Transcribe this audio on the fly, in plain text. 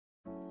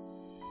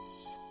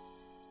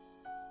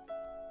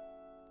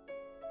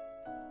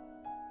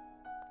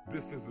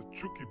This is a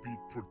Chucky Beat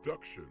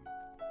production.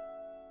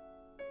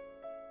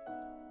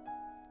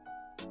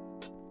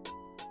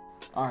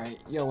 Alright,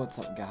 yo, what's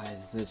up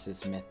guys? This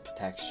is Myth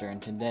Texture,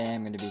 and today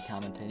I'm going to be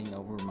commentating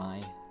over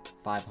my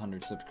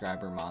 500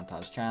 subscriber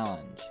montage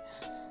challenge.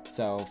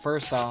 So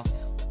first off,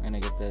 I'm going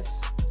to get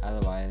this out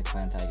of the way. The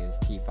clan tag is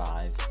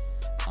T5.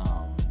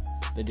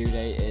 The due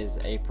date is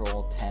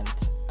April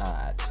 10th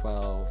at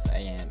 12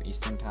 a.m.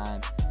 Eastern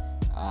time.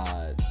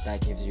 That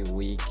gives you a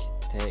week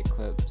to hit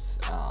clips.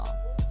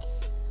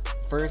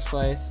 First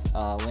place,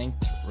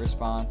 linked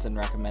response and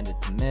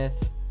recommended to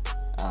Myth.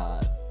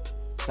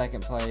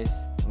 Second place,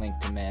 link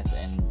to Myth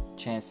and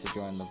chance to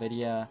join the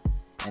video.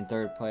 And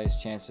third place,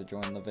 chance to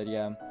join the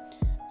video.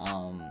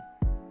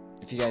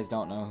 If you guys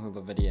don't know who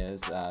the video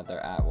is,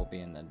 their @ will be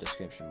in the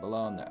description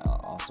below, and they're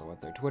also with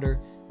their Twitter,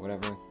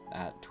 whatever.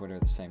 At Twitter,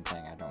 the same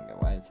thing. I don't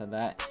get why it said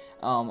that.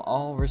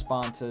 All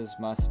responses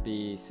must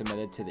be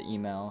submitted to the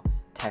email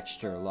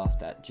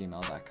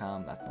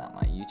textureluft@gmail.com. That's not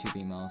my YouTube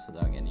email, so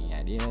don't get any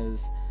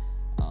ideas.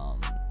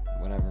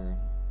 Whatever.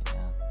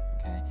 Yeah.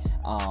 Okay.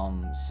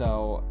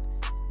 So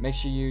make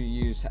sure you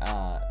use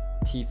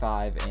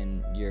T5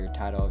 in your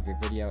title of your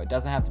video. It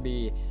doesn't have to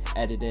be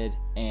edited,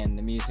 and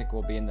the music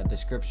will be in the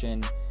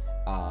description.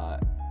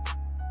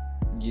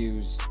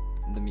 Use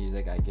the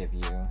music I give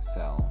you.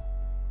 So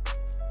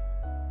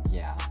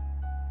yeah,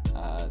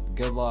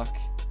 good luck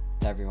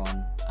to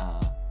everyone.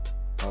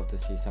 Hope to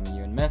see some of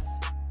you in Myth.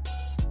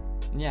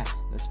 And yeah,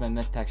 this has been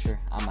Myth Texture.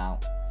 I'm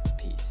out.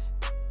 Peace.